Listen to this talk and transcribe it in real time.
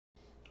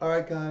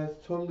Alright guys,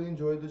 totally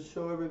enjoyed the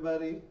show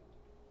everybody.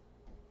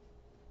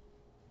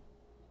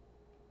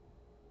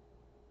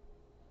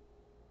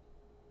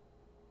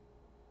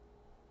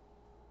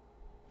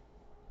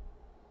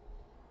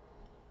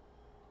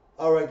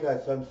 Alright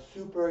guys, so I'm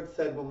super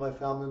excited about my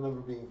family member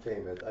being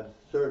famous. I'm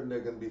certain they're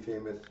going to be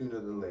famous sooner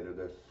than later.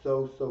 They're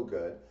so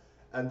good.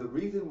 And the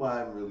reason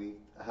why I'm really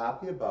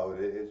happy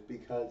about it is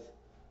because,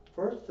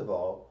 first of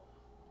all,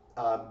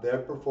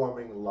 they're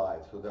performing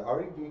live. So they're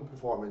already doing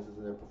performances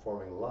and they're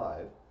performing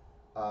live,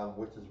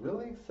 which is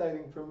really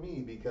exciting for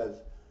me because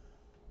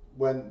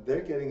when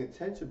they're getting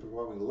attention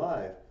performing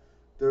live,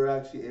 they're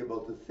actually able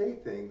to say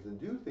things and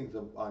do things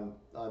on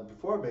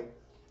performing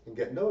and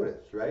get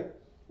noticed, right?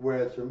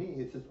 Whereas for me,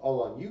 it's just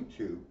all on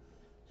YouTube.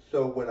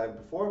 So when I'm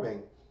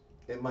performing,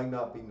 it might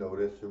not be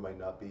noticed or might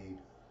not be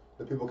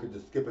that people could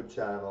just skip a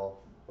channel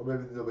or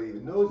maybe nobody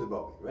even knows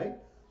about me, right?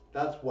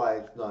 That's why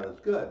it's not as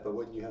good. But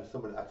when you have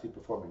someone actually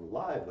performing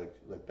live,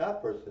 like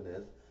that person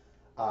is,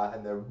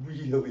 and they're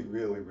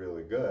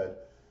really good,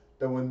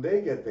 then when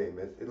they get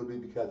famous, it'll be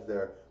because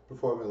they're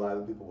performing live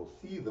and people will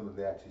see them and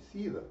they actually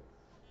see them.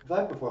 If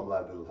I perform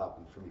live, it'll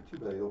happen for me too,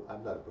 but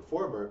I'm not a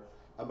performer.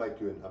 I might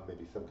do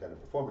maybe some kind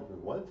of performance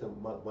maybe once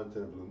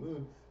in a blue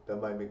moon that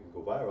might make me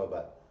go viral,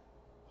 but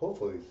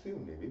hopefully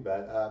soon maybe.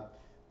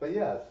 But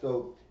yeah,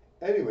 so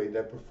anyway,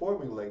 they're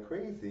performing like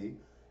crazy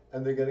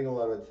and they're getting a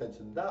lot of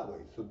attention that way.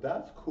 So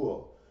that's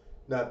cool.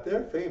 Now, if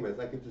they're famous,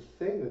 I could just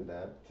say to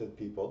them, to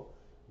people,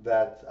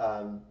 that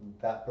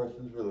that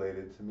person's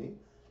related to me.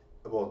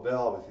 Well, they'll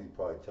obviously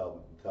probably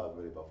tell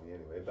everybody about me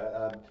anyway.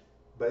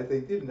 But if they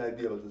didn't, I'd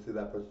be able to say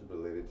that person's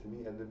related to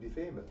me and then be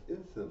famous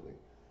instantly.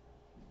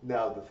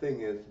 Now the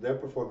thing is, they're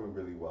performing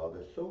really well.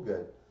 They're so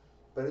good,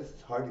 but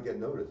it's hard to get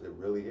noticed. It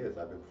really is.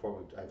 I've been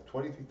performing. I have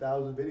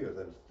 23,000 videos.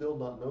 I'm still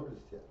not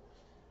noticed yet.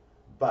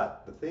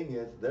 But the thing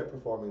is, they're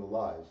performing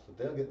live, so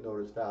they'll get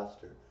noticed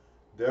faster.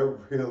 They're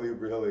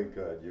really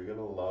good. You're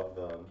gonna love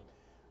them.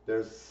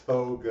 They're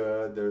so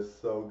good. They're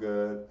so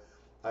good.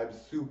 I'm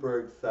super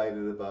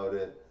excited about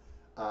it.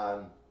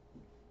 Um,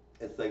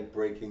 it's like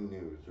breaking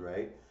news,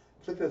 right?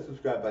 Click that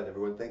subscribe button,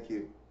 everyone. Thank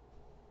you.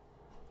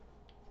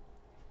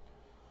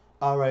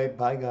 All right,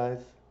 bye, guys.